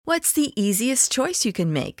What's the easiest choice you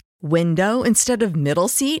can make? Window instead of middle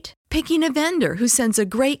seat? Picking a vendor who sends a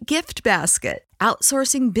great gift basket?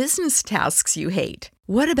 Outsourcing business tasks you hate?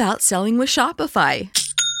 What about selling with Shopify?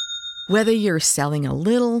 Whether you're selling a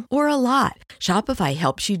little or a lot, Shopify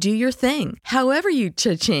helps you do your thing, however you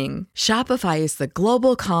cha-ching. Shopify is the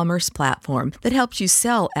global commerce platform that helps you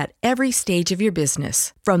sell at every stage of your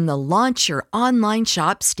business. From the launch your online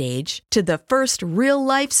shop stage to the first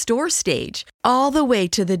real-life store stage, all the way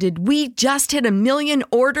to the did we just hit a million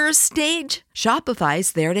orders stage.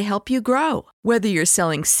 Shopify's there to help you grow. Whether you're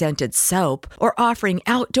selling scented soap or offering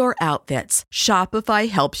outdoor outfits, Shopify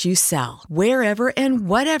helps you sell. Wherever and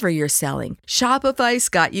whatever you're selling, Shopify's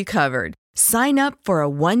got you covered. Sign up for a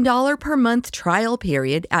 $1 per month trial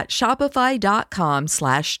period at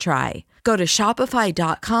shopify.com/try. Go to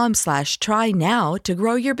shopify.com/try now to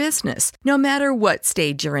grow your business, no matter what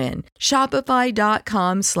stage you're in.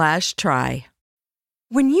 Shopify.com/try.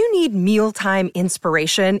 When you need mealtime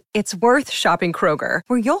inspiration, it's worth shopping Kroger,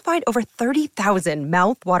 where you'll find over 30,000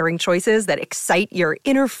 mouth-watering choices that excite your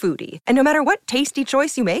inner foodie. And no matter what tasty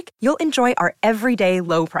choice you make, you'll enjoy our everyday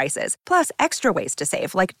low prices, plus extra ways to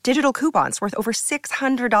save, like digital coupons worth over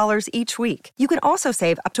 $600 each week. You can also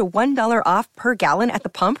save up to $1 off per gallon at the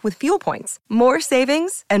pump with fuel points. More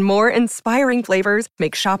savings and more inspiring flavors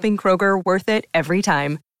make shopping Kroger worth it every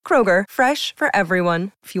time. Kroger, fresh for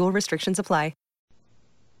everyone. Fuel restrictions apply.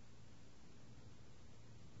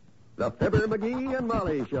 The Fibber, McGee, and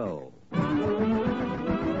Molly Show.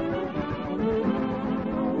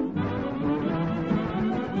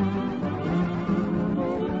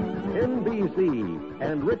 NBC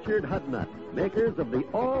and Richard Hudnut, makers of the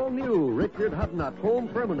all-new Richard Hudnut Home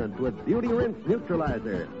Permanent with Beauty Rinse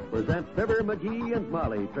Neutralizer, present Fibber, McGee, and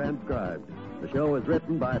Molly, transcribed. The show is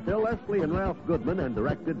written by Phil Leslie and Ralph Goodman and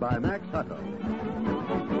directed by Max Hutto.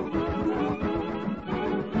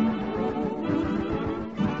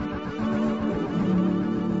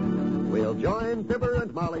 We'll join Fibber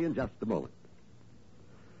and Molly in just a moment.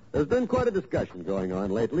 There's been quite a discussion going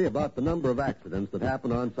on lately about the number of accidents that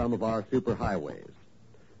happen on some of our superhighways.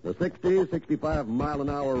 The 60,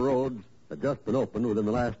 65-mile-an-hour roads have just been opened within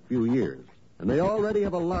the last few years, and they already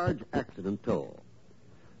have a large accident toll.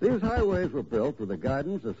 These highways were built with the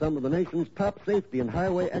guidance of some of the nation's top safety and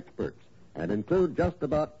highway experts and include just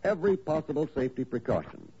about every possible safety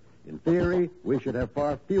precaution. In theory, we should have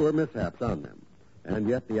far fewer mishaps on them. And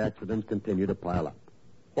yet the accidents continue to pile up.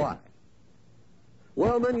 Why?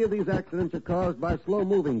 Well, many of these accidents are caused by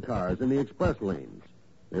slow-moving cars in the express lanes.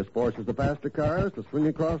 This forces the faster cars to swing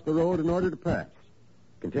across the road in order to pass.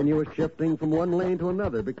 Continuous shifting from one lane to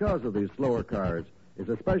another because of these slower cars is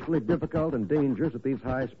especially difficult and dangerous at these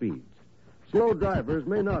high speeds. Slow drivers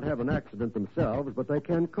may not have an accident themselves, but they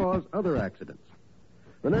can cause other accidents.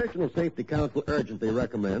 The National Safety Council urgently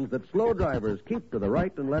recommends that slow drivers keep to the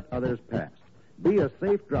right and let others pass. Be a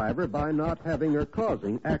safe driver by not having or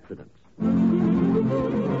causing accidents.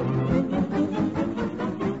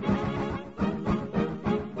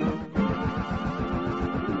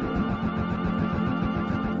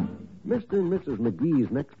 Mr. and Mrs. McGee's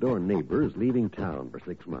next-door neighbor is leaving town for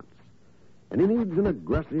 6 months. And he needs an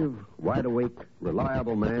aggressive, wide-awake,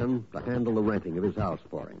 reliable man to handle the renting of his house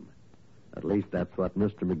for him. At least that's what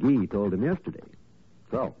Mr. McGee told him yesterday.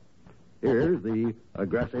 So, here's the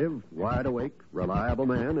aggressive, wide-awake, reliable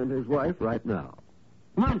man and his wife right now.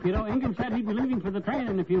 Come on, Peter. Ingram said he'd be leaving for the train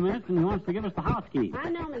in a few minutes, and he wants to give us the house key. I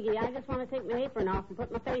know, McGee. I just want to take my apron off and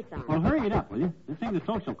put my face on. Well, hurry it up, will you? This ain't a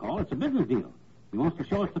social call. It's a business deal. He wants to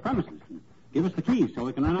show us the premises and give us the keys so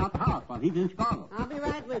we can rent out the house while he's in Chicago. I'll be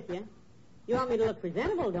right with you. You want me to look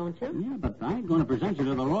presentable, don't you? Yeah, but I ain't going to present you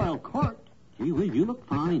to the royal court. Gee whiz, you look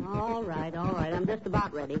fine. All right. I'm just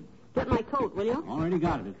about ready. Get my coat, will you? Already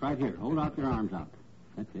got it. It's right here. Hold out your arms out.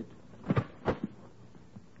 That's it.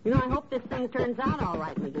 You know, I hope this thing turns out all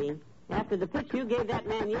right, McGee. After the pitch you gave that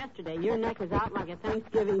man yesterday, your neck is out like a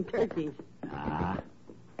Thanksgiving turkey's.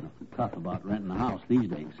 Nothing tough about renting a house these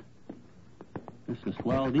days. This is a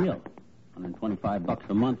swell deal. $125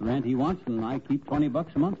 a month rent he wants, and I keep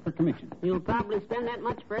 $20 a month for commission. You'll probably spend that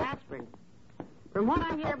much for aspirin. From what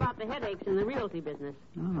I hear about the headaches in the realty business.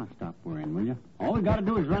 Oh, stop worrying, will you? All we got to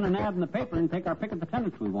do is run an ad in the paper and take our pick of the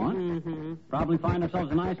tenants we want. Mm-hmm. Probably find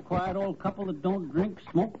ourselves a nice, quiet old couple that don't drink,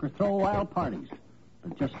 smoke, or throw wild parties.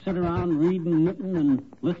 But just sit around reading, knitting, and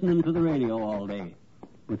listening to the radio all day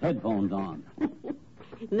with headphones on. And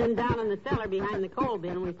then down in the cellar behind the coal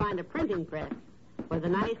bin, we find a printing press where the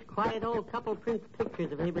nice, quiet old couple prints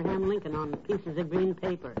pictures of Abraham Lincoln on pieces of green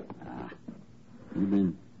paper. You've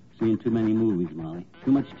been seeing too many movies, Molly.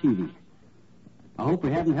 Too much TV. I hope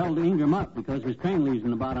we haven't held Ingram up because his train leaves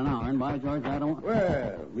in about an hour, and by George, I don't...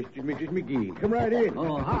 Well, Mr. and Mrs. McGee, come right in.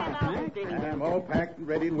 Oh, hi, Frank. And I'm all packed and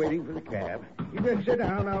ready and waiting for the cab. You just sit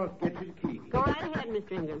down, I'll get you the key. Go right ahead,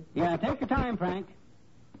 Mr. Ingram. Yeah, take your time, Frank.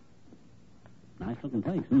 Nice-looking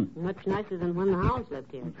place, Much nicer than when the house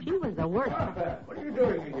lived here. She was the worst. Martha, what are you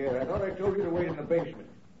doing in here? I thought I told you to wait in the basement.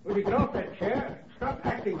 Will you get off that chair? Stop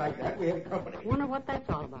acting like that. We have company. Wonder what that's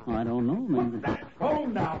all about. Oh, I don't know, maybe. That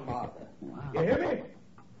phone down, Martha. Wow. You hear me?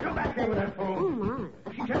 Come back here with that Oh, phone.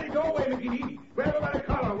 my. She said, go away, McGee. Grab her by the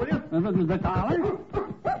collar, will you? The collar?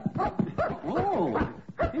 Oh,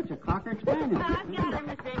 it's a Cocker Spaniel. I've got her,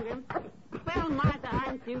 Mr. Ingram. Well, Martha,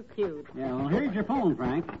 aren't you cute? Yeah, well, here's your phone,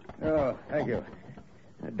 Frank. Oh, thank you.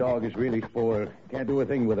 That dog is really spoiled. Can't do a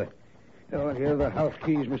thing with her. Oh, here are the house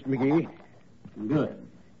keys, Mr. McGee. Good.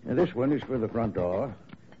 Now, this one is for the front door.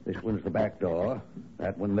 This one's the back door.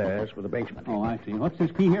 That one there's for the basement. Oh, I see. What's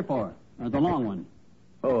this key here for? The long one.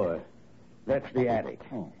 Oh, that's the attic.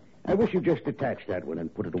 Oh. I wish you'd just detach that one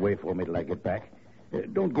and put it away for me till I get back.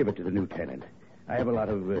 Don't give it to the new tenant. I have a lot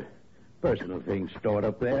of personal things stored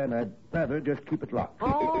up there, and I'd rather just keep it locked.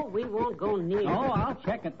 Oh, we won't go near. Oh, I'll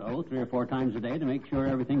check it, though, 3 or 4 times a day to make sure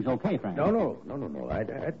everything's okay, Frank. No.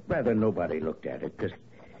 I'd rather nobody looked at it.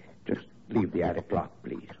 Just leave the attic locked,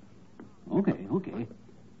 please. Okay.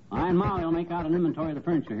 I and Molly will make out an inventory of the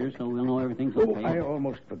furniture here so we'll know everything's Oh, okay. I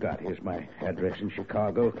almost forgot. Here's my address in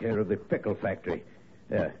Chicago, care of the pickle factory.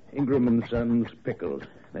 Ingram and Sons Pickles.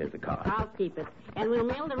 There's the card. I'll keep it. And we'll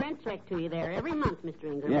mail the rent check to you there every month, Mr.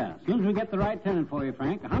 Ingram. Yeah, as soon as we get the right tenant for you,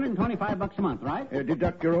 Frank. $125 a month, right?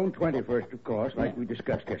 Deduct your own 20 first, of course, like we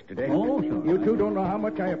discussed yesterday. Oh, sure. You two don't know how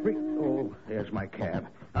much I appreciate... Oh, there's my cab.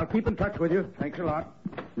 I'll keep in touch with you. Thanks a lot.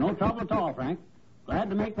 No trouble at all, Frank. Glad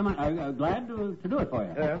to make the glad to do it for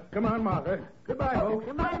you. Come on, Martha. Goodbye, folks.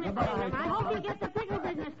 Goodbye, Mr. Goodbye. Ingram. I hope you get the pickle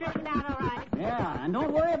business straightened out all right. Yeah, and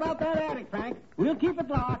don't worry about that attic, Frank. We'll keep it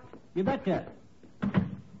locked. You betcha.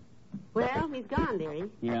 Well, he's gone, dearie.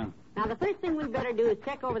 Yeah. Now, the first thing we'd better do is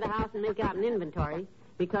check over the house and make out an inventory,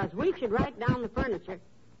 because we should write down the furniture.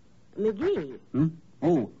 McGee,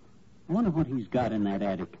 Oh, I wonder what he's got in that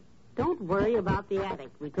attic. don't worry about the attic.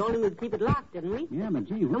 We told him we'd keep it locked, didn't we? Yeah, but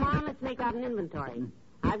gee, Come on, let's make out an inventory.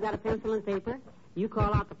 I've got a pencil and paper. You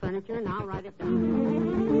call out the furniture, and I'll write it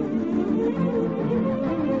down.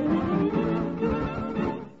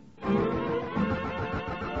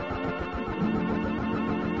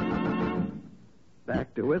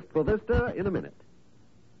 Back to Wistful Vista in a minute.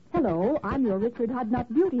 Hello, I'm your Richard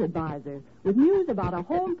Hudnut beauty advisor with news about a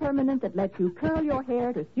home permanent that lets you curl your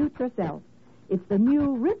hair to suit yourself. It's the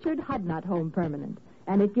new Richard Hudnut Home Permanent,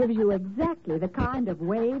 and it gives you exactly the kind of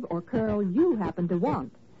wave or curl you happen to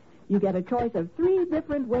want. You get a choice of 3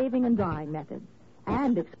 different waving and drying methods,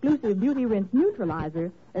 and exclusive Beauty Rinse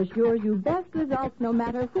Neutralizer assures you best results no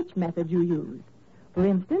matter which method you use. For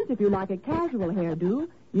instance, if you like a casual hairdo,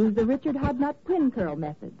 use the Richard Hudnut Pin Curl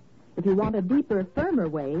method. If you want a deeper, firmer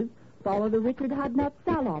wave, follow the Richard Hudnut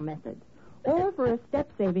Salon method. Or for a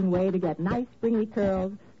step-saving way to get nice, springy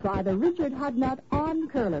curls, try the Richard Hudnut On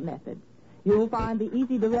Curler method. You'll find the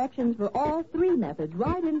easy directions for all 3 methods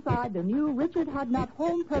right inside the new Richard Hudnut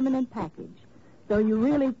Home Permanent package. So you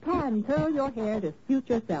really can curl your hair to suit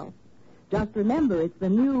yourself. Just remember, it's the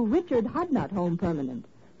new Richard Hudnut Home Permanent,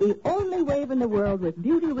 the only wave in the world with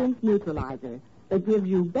Beauty Rinse Neutralizer that gives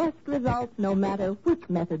you best results no matter which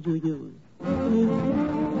method you use.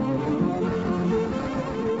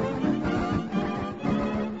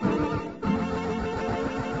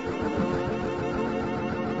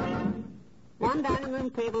 One dining room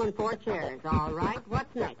table and 4 chairs. All right,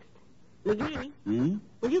 what's next? McGee,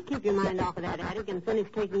 will you keep your mind off of that attic and finish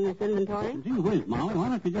taking this inventory? Gee whiz, Molly, why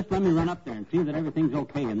don't you just let me run up there and see that everything's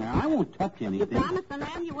okay in there? I won't touch You anything. promised the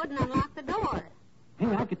man you wouldn't unlock the door.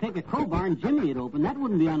 Hey, I could take a crowbar and jimmy it open. That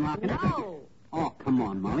wouldn't be unlocking it. No. Oh, come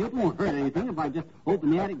on, Molly. It won't hurt anything if I just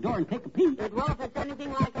open the attic door and take a peek. It will if it's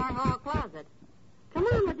anything like our hall closet. Come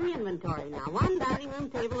on with the inventory now. 1 dining room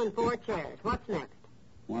table and 4 chairs. What's next?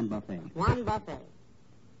 1 buffet. 1 buffet.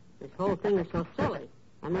 This whole thing is so silly.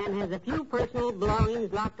 A man has a few personal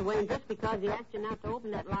belongings locked away, and just because he asked you not to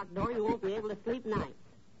open that locked door, you won't be able to sleep nights.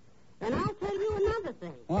 And I'll tell you another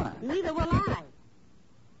thing. What? Neither will I.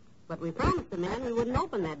 But we promised the man we wouldn't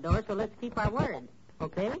open that door, so let's keep our word.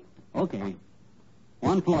 Okay? Okay.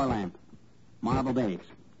 1 floor lamp. Marble base.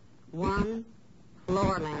 1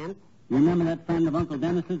 floor lamp, You remember that friend of Uncle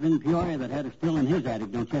Dennis's in Peoria that had a still in his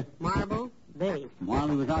attic, don't you? marble, base. While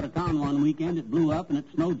he was out of town one weekend, it blew up and it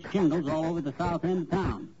snowed shingles all over the south end of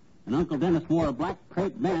town. And Uncle Dennis wore a black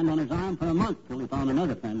crepe band on his arm for a month till he found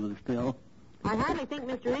another friend with a still. I hardly think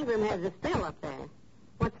Mr. Ingram has a still up there.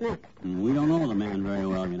 What's next? We don't know the man very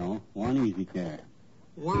well, you know. One Easy Care.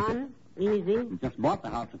 One, easy, He just bought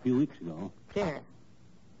the house a few weeks ago. care.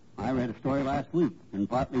 I read a story last week in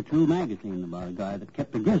Partly True magazine about a guy that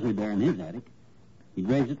kept a grizzly bear in his attic. He'd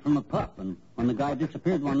raised it from a pup, and when the guy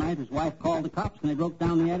disappeared one night, his wife called the cops, and they broke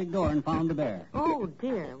down the attic door and found the bear. Oh,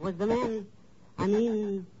 dear. Was the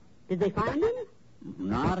man... did they find him?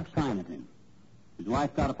 Not a sign of him. His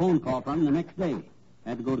wife got a phone call from him the next day.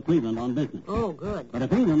 Had to go to Cleveland on business. Oh, good. But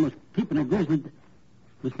if Ingram was keeping a grizzly...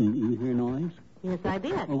 Listen, you hear noise? Yes, I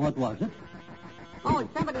did. Well, what was it? Oh,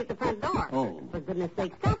 it's somebody at the front door. Oh. For goodness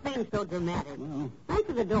sake, stop being so dramatic. Well.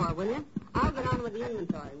 Answer the door, will you? I'll get on with the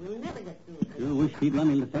inventory. We'll never get through this. Sure wish he'd let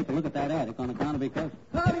me take a look at that attic on account of because...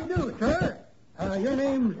 How do you do, sir? Your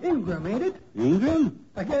name's Ingram, ain't it? Ingram?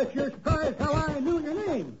 I guess you're surprised how I knew your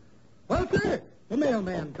name. Well, sir, the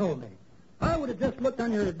mailman told me. I would have just looked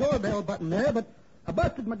on your doorbell button there, but I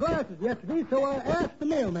busted my glasses yesterday, so I asked the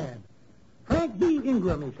mailman. Frank B.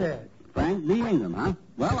 Ingram, he says. Frank B. Ingram, huh?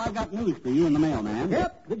 Well, I've got news for you and the mailman.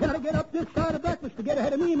 Yep, you got to get up this side of breakfast to get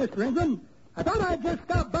ahead of me, Mr. Ingram. I thought I'd just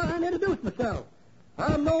stop by and introduce myself.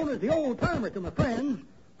 I'm known as the old-timer to my friends.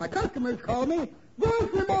 My customers call me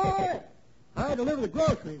Grocery Boy. I deliver the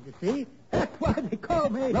groceries, you see. That's why they call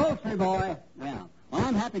me... Grocery boy. Yeah. Well,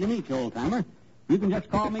 I'm happy to meet you, old-timer. You can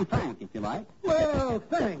just call me Frank if you like. Well,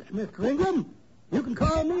 thanks, Mr. Ingram. You can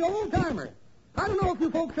call me old-timer. I don't know if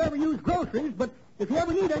you folks ever use groceries, but if you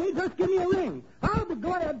ever need any, just give me a ring. I'll be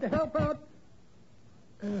glad to help out.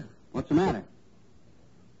 What's the matter?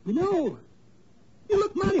 You know, you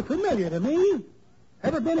look mighty familiar to me.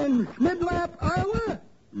 Ever been in Smidlap, Iowa?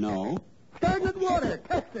 No. Stagnant Water,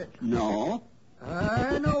 Texas? No.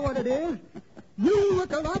 I know what it is. You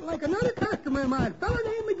look a lot like another customer of mine, a fellow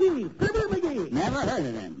named McGee, Fibber McGee. Never heard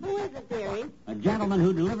of him. Who is it, dearie? A gentleman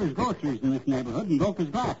who delivers groceries in this neighborhood and broke his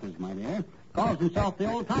glasses, my dear. Calls himself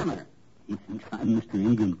the old-timer. He thinks I'm Mr.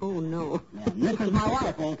 Ingram. Oh, no. Yeah, and this is my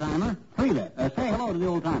wife, old-timer. Frida. Say hello to the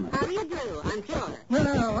old-timer. How do you do? I'm sure.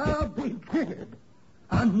 Well, I'll be jiggered.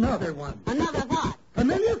 Another one. Another what?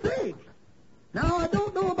 Familiar face. Now, I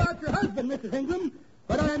don't know about your husband, Mrs. Ingram,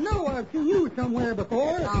 but I know I've seen you somewhere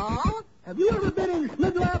before. Oh? Have you ever been in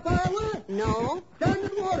Smidlap, Iowa? No.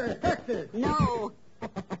 Stagnant Water, Texas? No.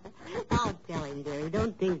 I'll tell him, dearie.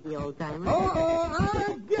 Don't tease the old-timer. Oh,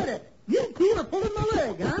 I get it. You two are pulling my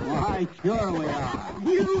leg, huh? Why, sure we are.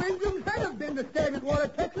 You Ingrams have been to Stagnant Water,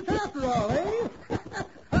 Texas, after all, eh?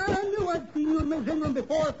 I knew I'd seen you and Miss Ingram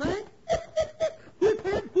before, Frank. You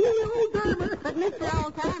can't fool the old-timer. But, Mr.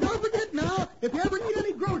 Old-timer... Don't forget now, if you ever need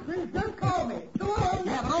any groceries, just call me. So long.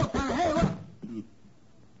 Yeah, but old-timer, hey, look.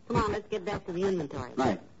 Come on, let's get back to the inventory.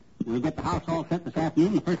 Right. We'll get the house all set this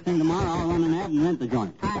afternoon. The first thing tomorrow, I'll run an ad and rent the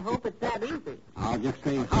joint. I hope it's that easy. I'll just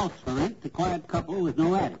say house for rent to quiet couple with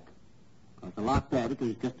no attic. Because a locked attic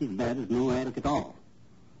is just as bad as no attic at all.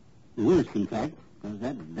 The worst, in fact, because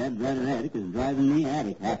that dead-ratted attic is driving me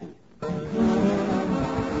attic happy.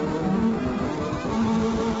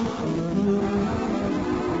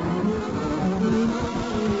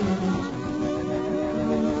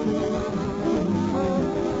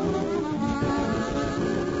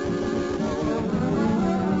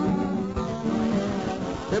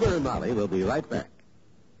 Fibber and Molly will be right back.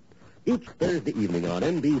 Each Thursday evening on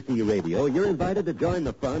NBC Radio, you're invited to join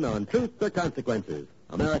the fun on Truth or Consequences,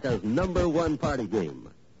 America's #1 party game.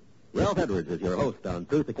 Ralph Edwards is your host on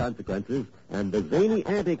Truth or Consequences, and the zany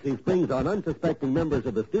antics he springs on unsuspecting members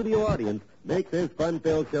of the studio audience makes his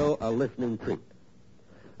fun-filled show a listening treat.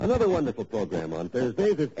 Another wonderful program on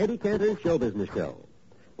Thursdays is Eddie Cantor's Show Business Show.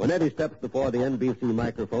 When Eddie steps before the NBC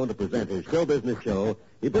microphone to present his show business show,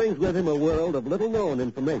 he brings with him a world of little-known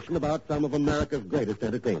information about some of America's greatest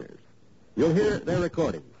entertainers. You'll hear their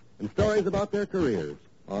recordings and stories about their careers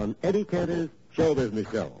on Eddie Cantor's Show Business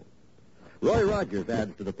Show. Roy Rogers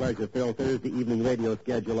adds to the pleasure-filled Thursday evening radio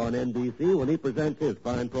schedule on NBC when he presents his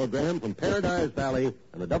fine program from Paradise Valley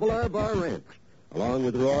and the Double R Bar Ranch. Along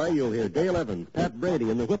with Roy, you'll hear Dale Evans, Pat Brady,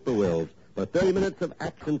 and the Whippoorwills for 30 minutes of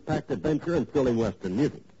action-packed adventure and thrilling Western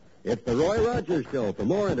music. It's the Roy Rogers Show for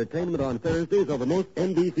more entertainment on Thursdays over most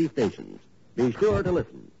NBC stations. Be sure to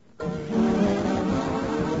listen.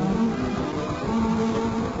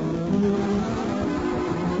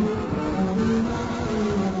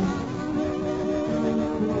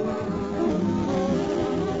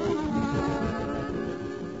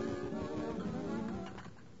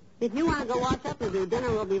 If you want to go wash up and do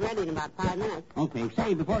dinner, we'll be ready in about 5 minutes. Okay,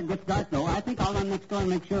 say, before it gets dark, though, I think I'll run next door and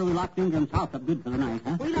make sure we locked Ingram's house up good for the night,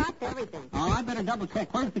 huh? We locked everything. Oh, I better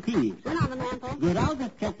double-check. Where's the keys? Put on the mantel. Good, I'll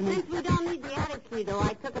just check them in. Since we don't need the attic key, though,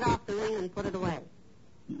 I took it off the ring and put it away.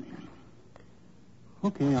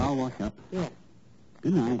 Okay, I'll wash up. Yes.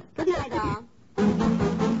 Good night. Good night, all.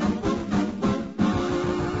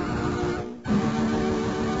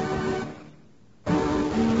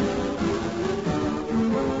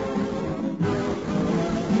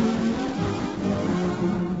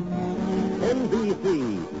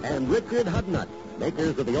 NBC and Richard Hudnut,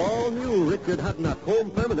 makers of the all-new Richard Hudnut Home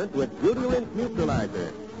Permanent with Glutarint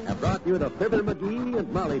Neutralizer, have brought you the Fibber McGee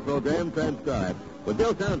and Molly program transcribed, with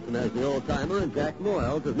Bill Thompson as the old-timer and Jack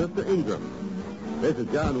Moyles as Mr. Ingram. This is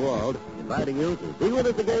John Wald, inviting you to be with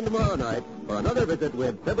us again tomorrow night for another visit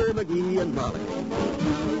with Fibber McGee and Molly.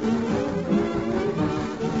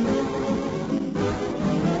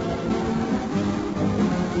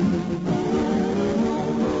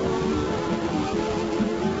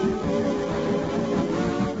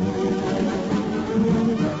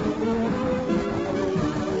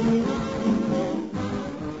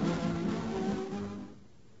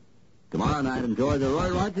 Tomorrow night, enjoy the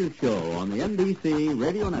Roy Rogers Show on the NBC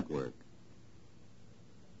Radio Network.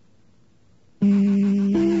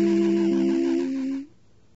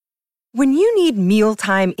 When you need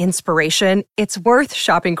mealtime inspiration, it's worth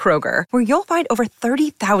shopping Kroger, where you'll find over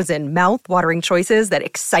 30,000 mouth-watering choices that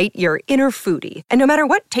excite your inner foodie. And no matter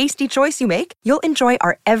what tasty choice you make, you'll enjoy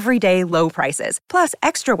our everyday low prices, plus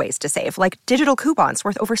extra ways to save, like digital coupons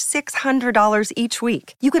worth over $600 each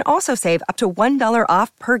week. You can also save up to $1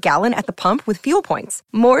 off per gallon at the pump with fuel points.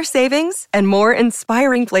 More savings and more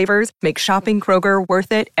inspiring flavors make shopping Kroger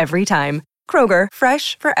worth it every time. Kroger,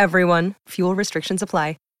 fresh for everyone. Fuel restrictions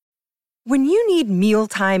apply. When you need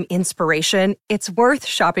mealtime inspiration, it's worth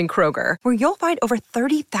shopping Kroger, where you'll find over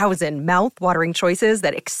 30,000 mouth-watering choices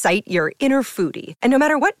that excite your inner foodie. And no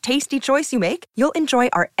matter what tasty choice you make, you'll enjoy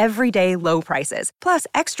our everyday low prices, plus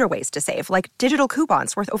extra ways to save, like digital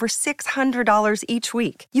coupons worth over $600 each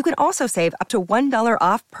week. You can also save up to $1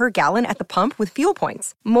 off per gallon at the pump with fuel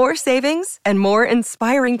points. More savings and more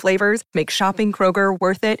inspiring flavors make shopping Kroger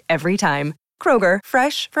worth it every time. Kroger,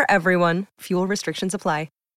 fresh for everyone. Fuel restrictions apply.